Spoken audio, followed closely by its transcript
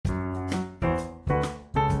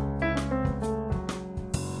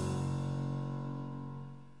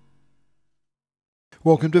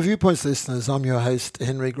Welcome to Viewpoints, listeners. I'm your host,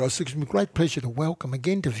 Henry Gross. It's a great pleasure to welcome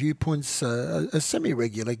again to Viewpoints a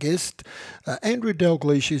semi-regular guest. Andrew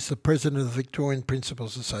Dalgleish is the president of the Victorian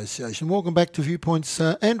Principals Association. Welcome back to Viewpoints,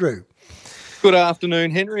 Andrew. Good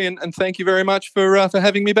afternoon, Henry, and thank you very much for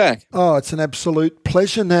having me back. Oh, it's an absolute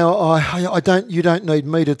pleasure. Now, you don't need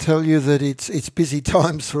me to tell you that it's busy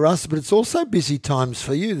times for us, but it's also busy times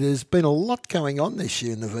for you. There's been a lot going on this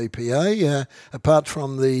year in the VPA, apart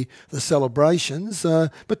from the celebrations.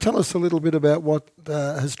 But tell us a little bit about what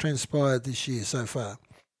has transpired this year so far.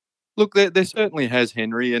 Look, there certainly has,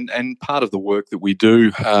 Henry, and part of the work that we do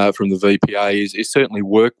from the VPA is certainly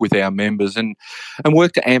work with our members and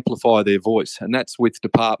work to amplify their voice, and that's with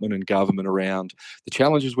department and government around the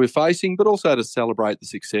challenges we're facing, but also to celebrate the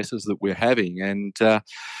successes that we're having. And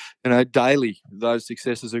daily those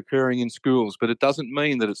successes are occurring in schools, but it doesn't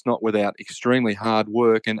mean that it's not without extremely hard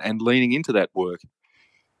work and leaning into that work.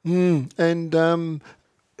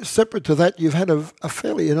 Separate to that, you've had a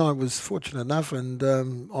fairly, and I was fortunate enough and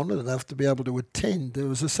honoured enough to be able to attend. There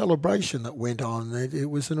was a celebration that went on. It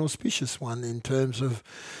was an auspicious one in terms of,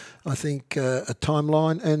 I think, a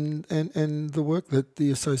timeline and the work that the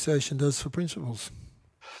association does for principals.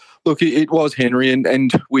 Look, it was, Henry,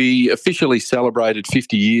 and we officially celebrated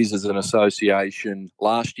 50 years as an association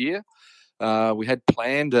last year. We had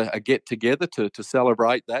planned a get-together to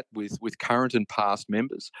celebrate that with current and past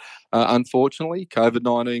members. Unfortunately,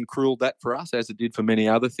 COVID-19 cruelled that for us, as it did for many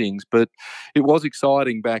other things. But it was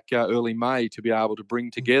exciting back early May to be able to bring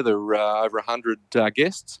together over 100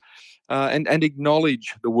 guests and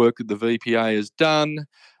acknowledge the work that the VPA has done,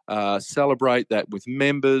 celebrate that with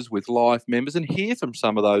members, with life members, and hear from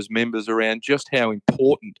some of those members around just how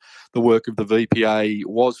important the work of the VPA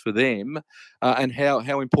was for them and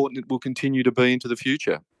how important it will continue to be into the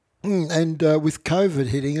future. And with COVID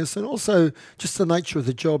hitting us, and also just the nature of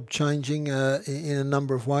the job changing in a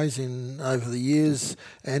number of ways over the years,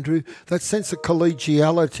 Andrew, that sense of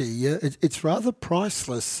collegiality, it's rather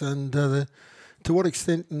priceless. And to what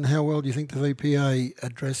extent and how well do you think the VPA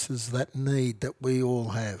addresses that need that we all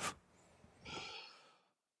have?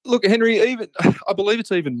 Look, Henry, I believe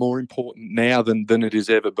it's even more important now than it has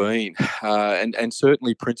ever been. And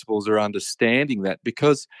certainly principals are understanding that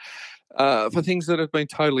because for things that have been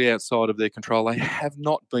totally outside of their control, they have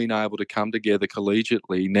not been able to come together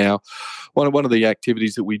collegiately. Now, one of the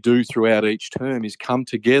activities that we do throughout each term is come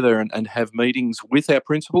together and have meetings with our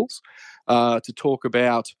principals to talk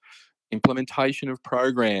about implementation of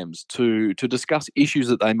programs, to discuss issues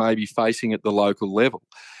that they may be facing at the local level.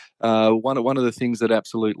 One of the things that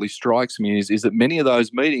absolutely strikes me is that many of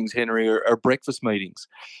those meetings, Henry, are breakfast meetings.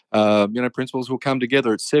 Principals will come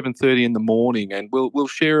together at 7:30 in the morning, and we'll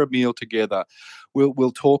share a meal together.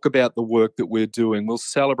 We'll talk about the work that we're doing. We'll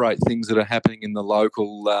celebrate things that are happening in the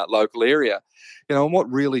local area. And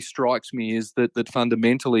what really strikes me is that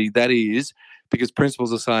fundamentally that is because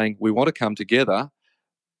principals are saying we want to come together,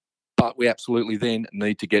 but we absolutely then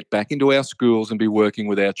need to get back into our schools and be working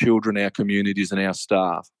with our children, our communities and our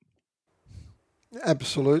staff.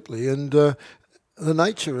 Absolutely. And the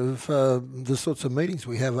nature of the sorts of meetings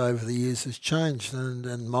we have over the years has changed.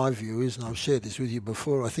 And my view is, and I've shared this with you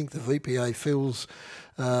before, I think the VPA fills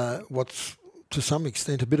what's to some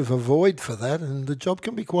extent a bit of a void for that, and the job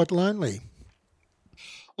can be quite lonely.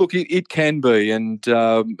 Look, it can be. And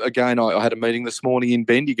again, I had a meeting this morning in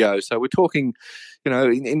Bendigo. So we're talking,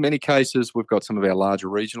 in many cases, we've got some of our larger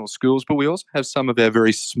regional schools, but we also have some of our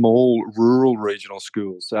very small rural regional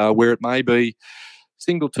schools where it may be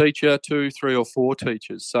single teacher, 2, 3 or 4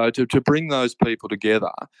 teachers. So to bring those people together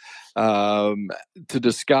to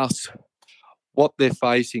discuss what they're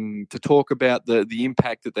facing, to talk about the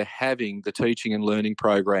impact that they're having, the teaching and learning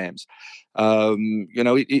programs.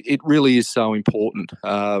 It really is so important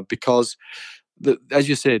because, as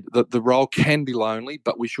you said, the role can be lonely,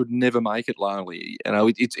 but we should never make it lonely.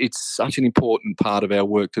 It's such an important part of our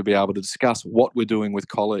work to be able to discuss what we're doing with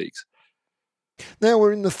colleagues. Now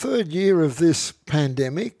we're in the 3rd year of this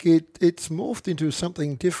pandemic. It's morphed into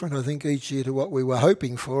something different, I think, each year to what we were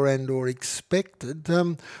hoping for and or expected.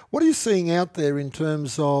 What are you seeing out there in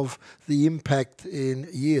terms of the impact in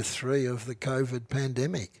year 3 of the COVID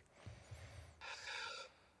pandemic?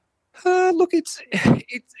 Look, it's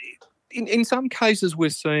in some cases we're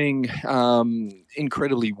seeing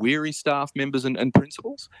incredibly weary staff members and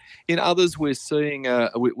principals. In others, we're seeing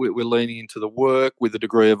we're leaning into the work with a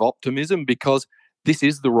degree of optimism because this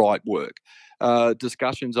is the right work.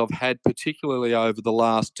 Discussions I've had, particularly over the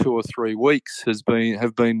last 2 or 3 weeks,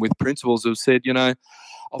 have been with principals who've said, I've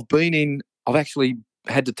actually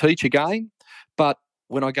had to teach again, but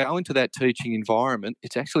when I go into that teaching environment,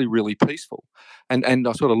 it's actually really peaceful. And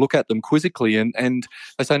I sort of look at them quizzically and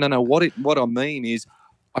they say, no, what I mean is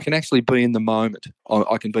I can actually be in the moment.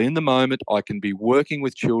 I can be in the moment. I can be working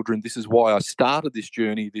with children. This is why I started this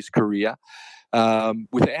journey, this career,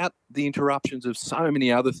 without the interruptions of so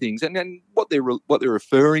many other things. And what they're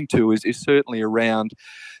referring to is certainly around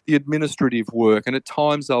the administrative work. And at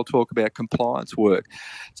times they'll talk about compliance work.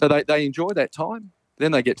 So they enjoy that time.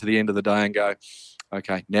 Then they get to the end of the day and go,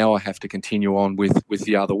 okay, now I have to continue on with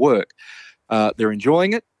the other work. They're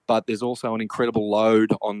enjoying it, but there's also an incredible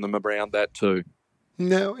load on them around that too.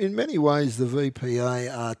 Now, in many ways, the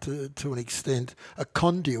VPA are, to an extent, a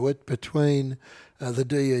conduit between the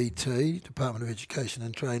DET, Department of Education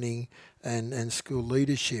and Training, and school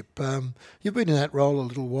leadership. You've been in that role a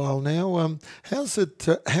little while now. How's it?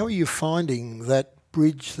 How are you finding that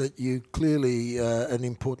bridge that you clearly an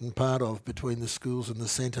important part of between the schools and the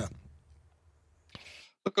centre?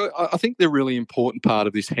 Look, I think the really important part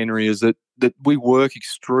of this, Henry, is that we work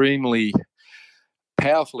extremely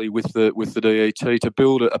powerfully with the DET to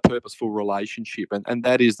build a purposeful relationship, and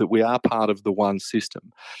that is that we are part of the one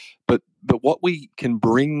system. But what we can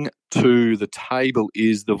bring to the table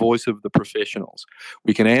is the voice of the professionals.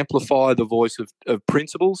 We can amplify the voice of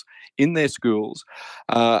principals in their schools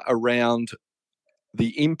around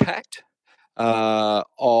the impact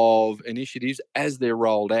of initiatives as they're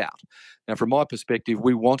rolled out. Now, from my perspective,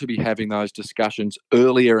 we want to be having those discussions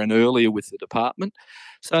earlier and earlier with the department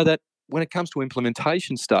so that when it comes to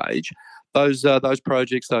implementation stage, those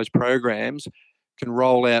projects, those programs can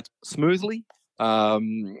roll out smoothly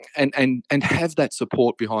and have that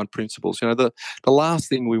support behind principals. You know, the last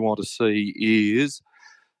thing we want to see is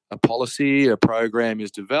a policy, a program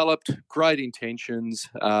is developed, great intentions,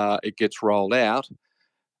 it gets rolled out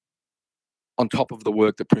on top of the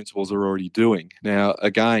work that principals are already doing. Now,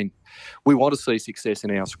 again, we want to see success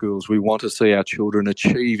in our schools. We want to see our children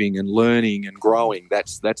achieving and learning and growing.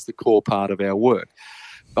 That's the core part of our work.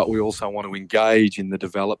 But we also want to engage in the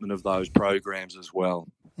development of those programs as well.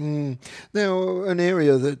 Now, an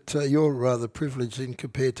area that you're rather privileged in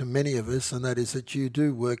compared to many of us, and that is that you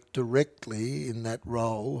do work directly in that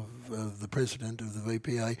role of the president of the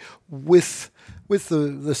VPA with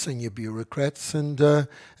the senior bureaucrats, and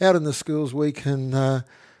out in the schools we can.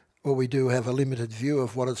 Well, we do have a limited view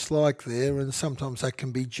of what it's like there, and sometimes that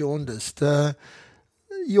can be jaundiced.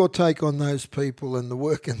 Your take on those people and the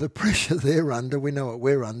work and the pressure they're under, we know what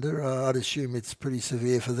we're under. I'd assume it's pretty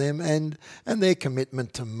severe for them and their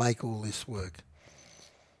commitment to make all this work.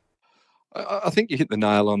 I think you hit the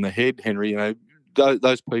nail on the head, Henry. You know,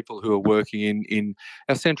 those people who are working in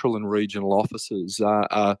our central and regional offices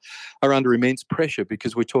are under immense pressure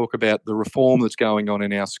because we talk about the reform that's going on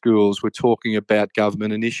in our schools. We're talking about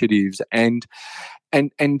government initiatives and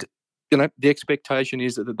you know, the expectation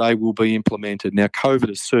is that they will be implemented. Now, COVID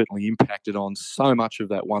has certainly impacted on so much of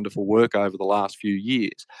that wonderful work over the last few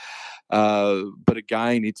years. But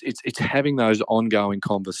again, it's having those ongoing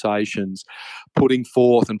conversations, putting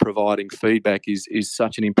forth and providing feedback is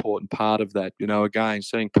such an important part of that. You know, again,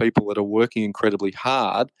 seeing people that are working incredibly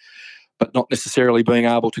hard, but not necessarily being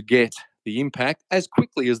able to get the impact as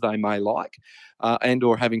quickly as they may like, and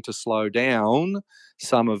or having to slow down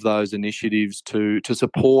some of those initiatives to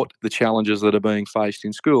support the challenges that are being faced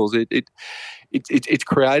in schools. It's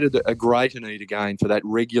created a greater need again for that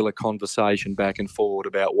regular conversation back and forward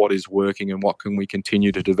about what is working and what can we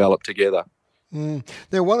continue to develop together.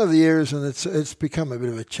 Now, one of the areas, and it's become a bit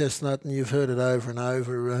of a chestnut, and you've heard it over and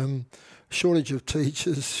over, shortage of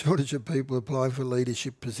teachers, shortage of people applying for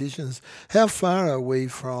leadership positions. How far are we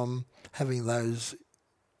from having those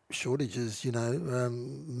shortages, you know,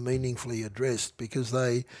 meaningfully addressed, because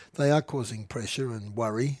they are causing pressure and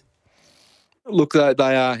worry? Look,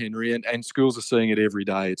 they are, Henry, and schools are seeing it every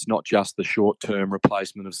day. It's not just the short-term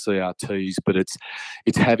replacement of CRTs, but it's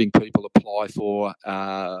having people apply for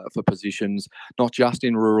positions, not just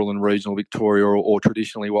in rural and regional Victoria or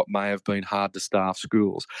traditionally what may have been hard to staff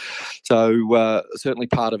schools. So certainly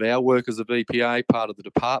part of our work as a VPA, part of the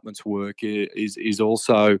department's work is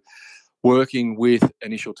also working with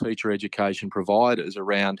initial teacher education providers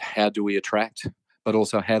around how do we attract, but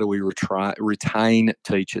also how do we retain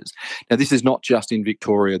teachers. Now, this is not just in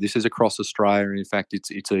Victoria. This is across Australia. In fact,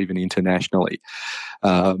 it's even internationally.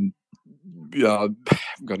 Got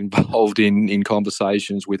involved in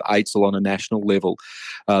conversations with AITSL on a national level.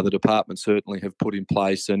 The department certainly have put in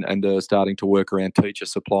place and are starting to work around teacher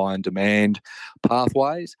supply and demand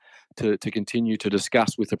pathways to continue to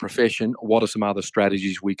discuss with the profession what are some other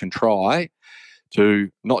strategies we can try to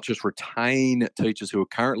not just retain teachers who are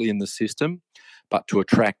currently in the system, but to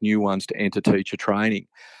attract new ones to enter teacher training.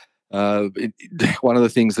 One of the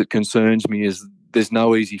things that concerns me is there's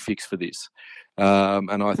no easy fix for this,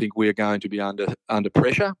 and I think we're going to be under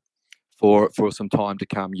pressure for some time to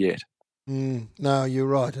come yet. No, you're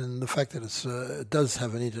right, and the fact that it does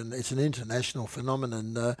have it's an international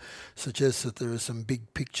phenomenon suggests that there are some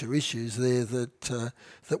big picture issues there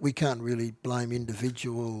that we can't really blame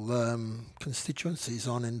individual constituencies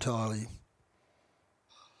on entirely.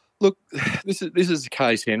 Look, this is the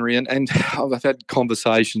case, Henry, and I've had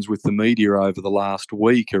conversations with the media over the last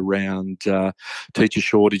week around teacher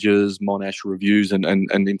shortages, Monash reviews, and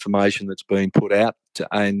information that's been put out.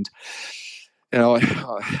 And I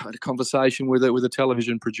had a conversation with a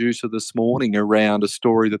television producer this morning around a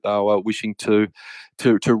story that they were wishing to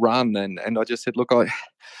run, and I just said, look,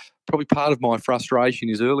 probably part of my frustration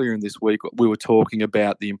is earlier in this week we were talking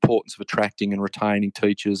about the importance of attracting and retaining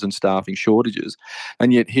teachers and staffing shortages,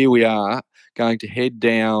 and yet here we are going to head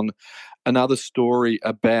down another story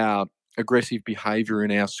about aggressive behaviour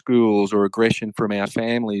in our schools or aggression from our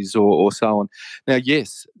families or so on. Now,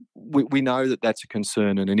 yes, we know that that's a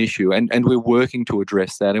concern and an issue, and we're working to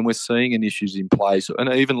address that, and we're seeing initiatives in place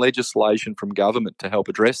and even legislation from government to help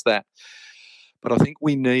address that. But I think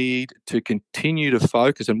we need to continue to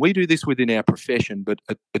focus, and we do this within our profession, but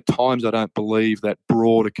at times I don't believe that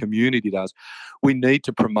broader community does. We need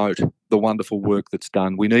to promote the wonderful work that's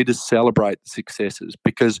done. We need to celebrate the successes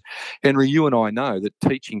because, Henry, you and I know that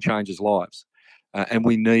teaching changes lives. And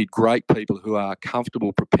we need great people who are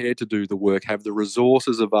comfortable, prepared to do the work, have the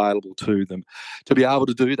resources available to them to be able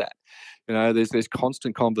to do that. There's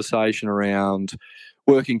constant conversation around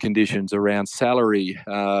working conditions, around salary,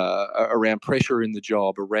 around pressure in the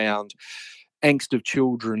job, around angst of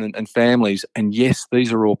children and families. And yes,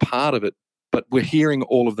 these are all part of it, but we're hearing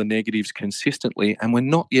all of the negatives consistently, and we're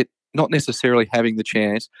not necessarily having the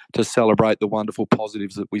chance to celebrate the wonderful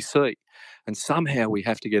positives that we see. And somehow we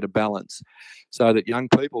have to get a balance so that young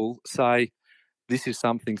people say, this is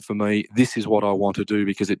something for me, this is what I want to do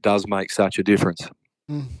because it does make such a difference.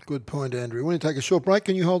 Good point, Andrew. We're going to take a short break.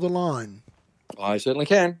 Can you hold the line? I certainly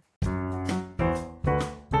can.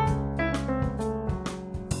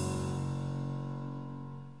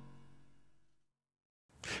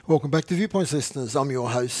 Welcome back to Viewpoints, listeners. I'm your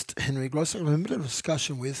host, Henry Gross. I'm in the middle of a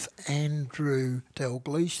discussion with Andrew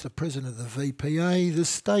Dalgleish, the president of the VPA, the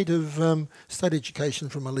state of state education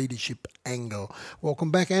from a leadership angle.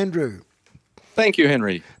 Welcome back, Andrew. Thank you,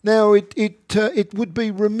 Henry. Now, it would be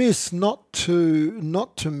remiss not to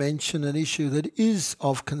mention an issue that is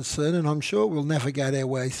of concern, and I'm sure we'll navigate our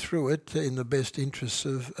way through it in the best interests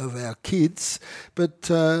of our kids. But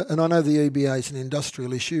and I know the EBA is an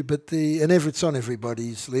industrial issue, but it's on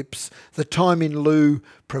everybody's lips. The time in lieu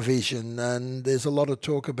provision, and there's a lot of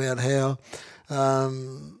talk about how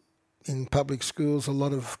in public schools a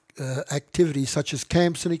lot of activities such as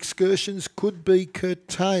camps and excursions could be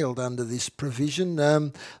curtailed under this provision.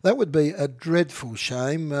 That would be a dreadful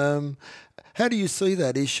shame. How do you see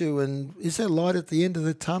that issue, and is there light at the end of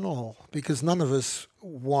the tunnel? Because none of us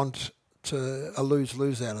want a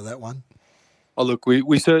lose-lose out of that one. Oh, look,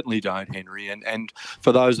 we certainly don't, Henry. And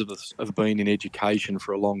for those of us who have been in education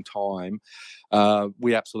for a long time,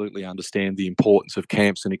 we absolutely understand the importance of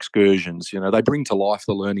camps and excursions. They bring to life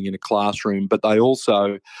the learning in a classroom, but they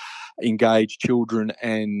also engage children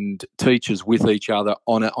and teachers with each other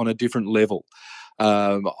on a different level.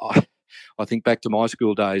 I think back to my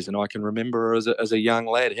school days, and I can remember as a young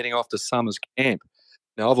lad heading off to Summers Camp.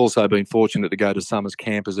 Now, I've also been fortunate to go to Summers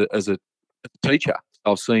Camp as a teacher.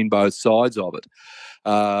 I've seen both sides of it.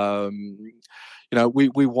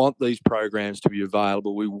 We want these programs to be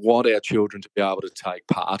available. We want our children to be able to take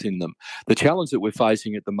part in them. The challenge that we're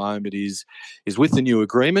facing at the moment is with the new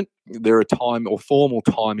agreement, there are formal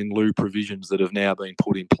time in lieu provisions that have now been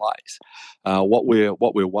put in place. What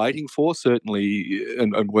we're waiting for, certainly,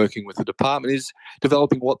 and working with the department, is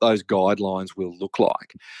developing what those guidelines will look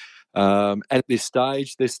like. At this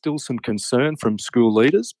stage, there's still some concern from school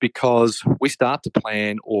leaders because we start to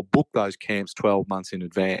plan or book those camps 12 months in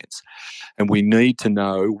advance. And we need to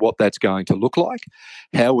know what that's going to look like,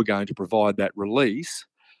 how we're going to provide that release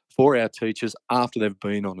for our teachers after they've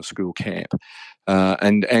been on a school camp.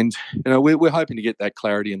 We're hoping to get that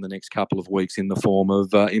clarity in the next couple of weeks in the form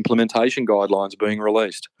of implementation guidelines being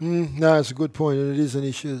released. No, it's a good point, and it is an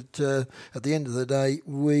issue that at the end of the day,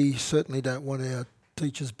 we certainly don't want our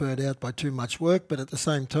teachers burnt out by too much work, but at the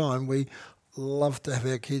same time we love to have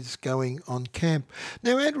our kids going on camp.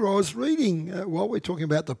 Now, Andrew, I was reading, while we're talking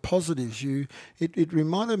about the positives, it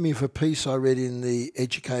reminded me of a piece I read in the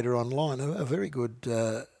Educator Online, a very good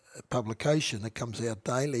publication that comes out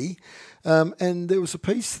daily, and there was a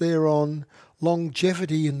piece there on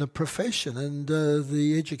longevity in the profession. And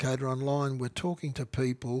the Educator Online, we're talking to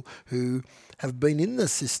people who have been in the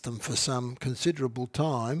system for some considerable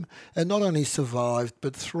time and not only survived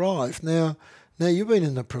but thrived. Now you've been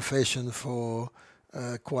in the profession for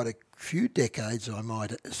quite a few decades, I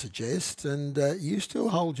might suggest, and you still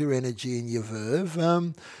hold your energy and your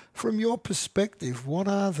verve. From your perspective, what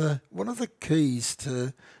are the keys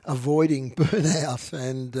to avoiding burnout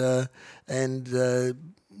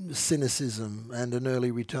and cynicism and an early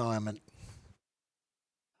retirement?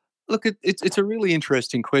 Look, it's a really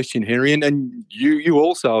interesting question, Henry, and you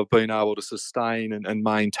also have been able to sustain and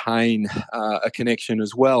maintain a connection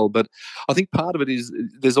as well. But I think part of it is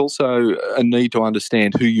there's also a need to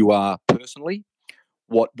understand who you are personally,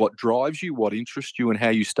 what drives you, what interests you, and how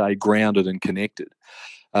you stay grounded and connected.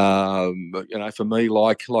 For me,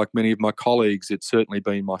 like many of my colleagues, it's certainly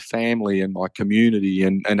been my family and my community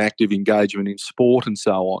and active engagement in sport and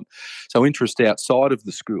so on. So interest outside of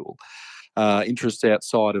the school. Interests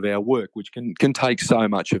outside of our work, which can take so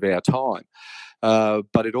much of our time.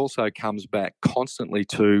 But it also comes back constantly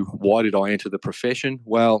to why did I enter the profession?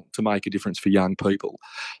 Well, to make a difference for young people.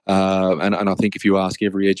 And I think if you ask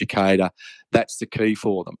every educator, that's the key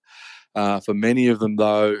for them. For many of them,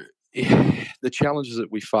 though, the challenges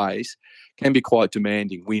that we face can be quite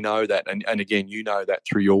demanding. We know that. And again, you know that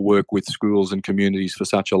through your work with schools and communities for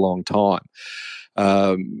such a long time.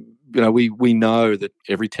 We know that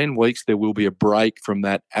every 10 weeks there will be a break from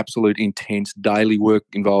that absolute intense daily work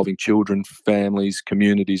involving children, families,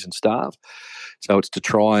 communities and staff. So it's to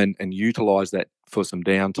try and utilise that for some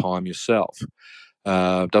downtime yourself.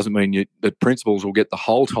 Doesn't mean that principals will get the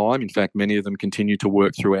whole time. In fact, many of them continue to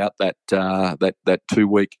work throughout that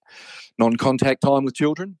 2-week non-contact time with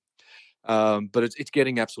children. But it's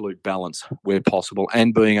getting absolute balance where possible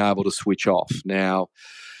and being able to switch off. Now,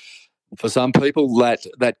 for some people,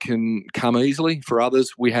 that can come easily. For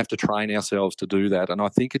others, we have to train ourselves to do that. And I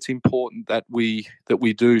think it's important that we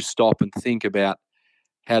do stop and think about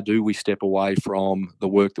how do we step away from the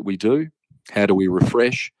work that we do? How do we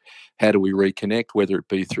refresh? How do we reconnect, whether it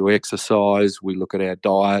be through exercise? We look at our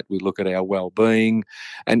diet, we look at our well-being,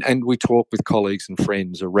 and we talk with colleagues and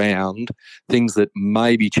friends around things that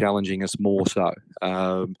may be challenging us more so.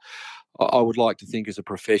 I would like to think as a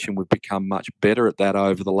profession we've become much better at that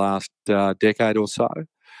over the last decade or so.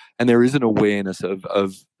 And there is an awareness of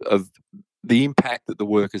the impact that the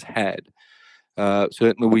work has had.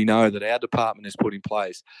 Certainly we know that our department has put in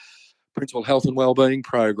place principal health and wellbeing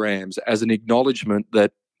programs as an acknowledgement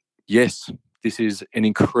that, yes, this is an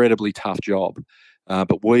incredibly tough job.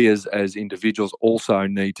 But we as individuals also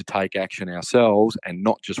need to take action ourselves and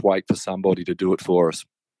not just wait for somebody to do it for us.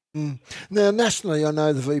 Now, nationally, I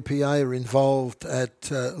know the VPA are involved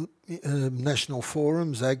at national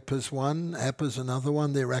forums. AGPA's one, APA's another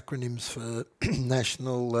one. They're acronyms for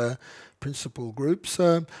National Principal Groups.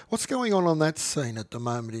 What's going on that scene at the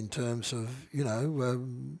moment in terms of,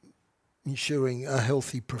 ensuring a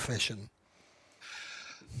healthy profession?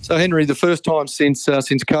 So, Henry, the first time since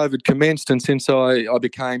COVID commenced and since I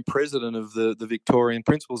became president of the Victorian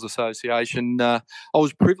Principals Association, I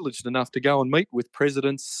was privileged enough to go and meet with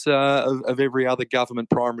presidents of every other government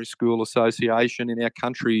primary school association in our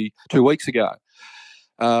country 2 weeks ago.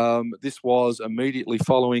 This was immediately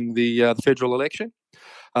following the federal election.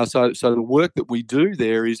 So the work that we do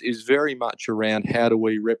there is very much around how do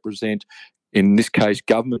we represent, in this case,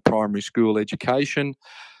 government primary school education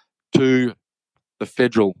to the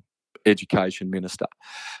federal education minister.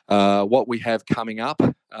 What we have coming up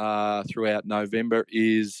throughout November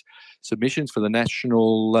is submissions for the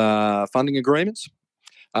national funding agreements.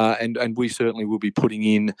 And we certainly will be putting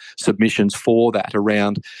in submissions for that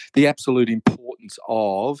around the absolute importance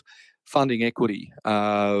of funding equity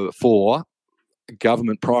for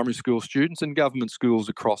government primary school students and government schools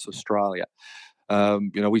across Australia.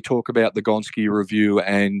 We talk about the Gonski Review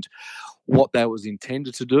and what that was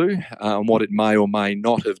intended to do and what it may or may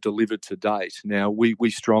not have delivered to date. Now, we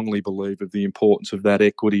strongly believe of the importance of that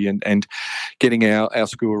equity and getting our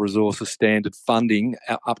school resources standard funding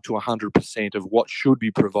up to 100% of what should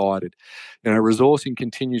be provided. Resourcing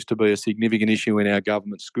continues to be a significant issue in our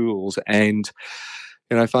government schools, and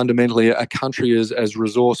fundamentally, a country as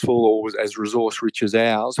resourceful or as resource-rich as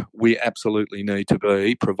ours, we absolutely need to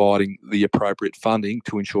be providing the appropriate funding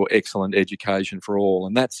to ensure excellent education for all.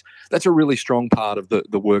 And that's a really strong part of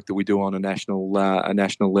the work that we do on a national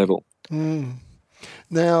level.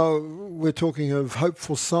 Now, we're talking of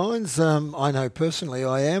hopeful signs. I know personally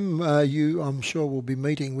I am. You, I'm sure, will be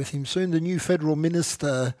meeting with him soon. The new Federal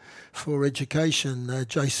Minister for Education,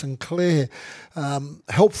 Jason Clare.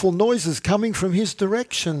 Helpful noises coming from his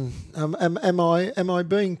direction. Am I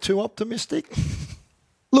being too optimistic?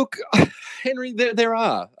 Look, Henry, there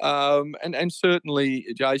are, and certainly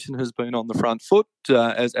Jason has been on the front foot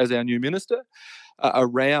as our new minister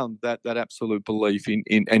around that absolute belief in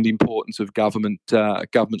and importance of government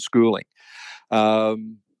schooling.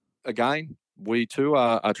 Again, we too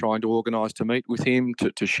are trying to organise to meet with him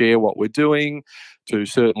to share what we're doing, to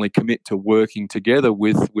certainly commit to working together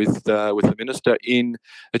with the minister in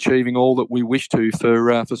achieving all that we wish to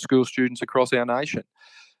for school students across our nation.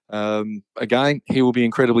 Again, he will be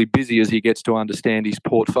incredibly busy as he gets to understand his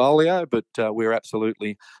portfolio, but we're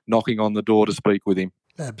absolutely knocking on the door to speak with him.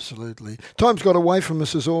 Absolutely. Time's got away from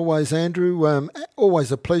us as always, Andrew.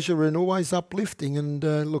 Always a pleasure and always uplifting. And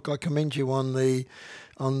look, I commend you on the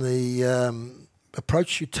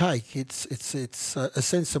approach you take. It's a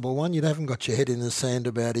sensible one. You haven't got your head in the sand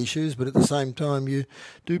about issues, but at the same time, you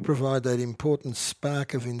do provide that important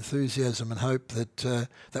spark of enthusiasm and hope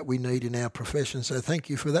that we need in our profession. So thank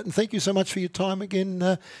you for that, and thank you so much for your time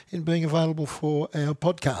again in being available for our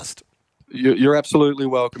podcast. You're absolutely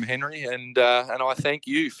welcome, Henry, and I thank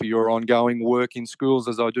you for your ongoing work in schools,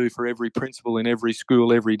 as I do for every principal in every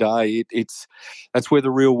school every day. That's where the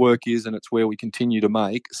real work is, and it's where we continue to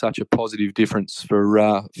make such a positive difference for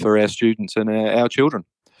our students and our children.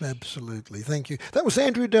 Absolutely. Thank you. That was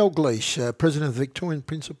Andrew Dalgleish, President of the Victorian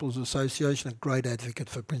Principals Association, a great advocate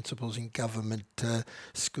for principals in government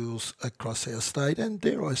schools across our state and,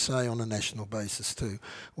 dare I say, on a national basis too.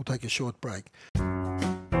 We'll take a short break.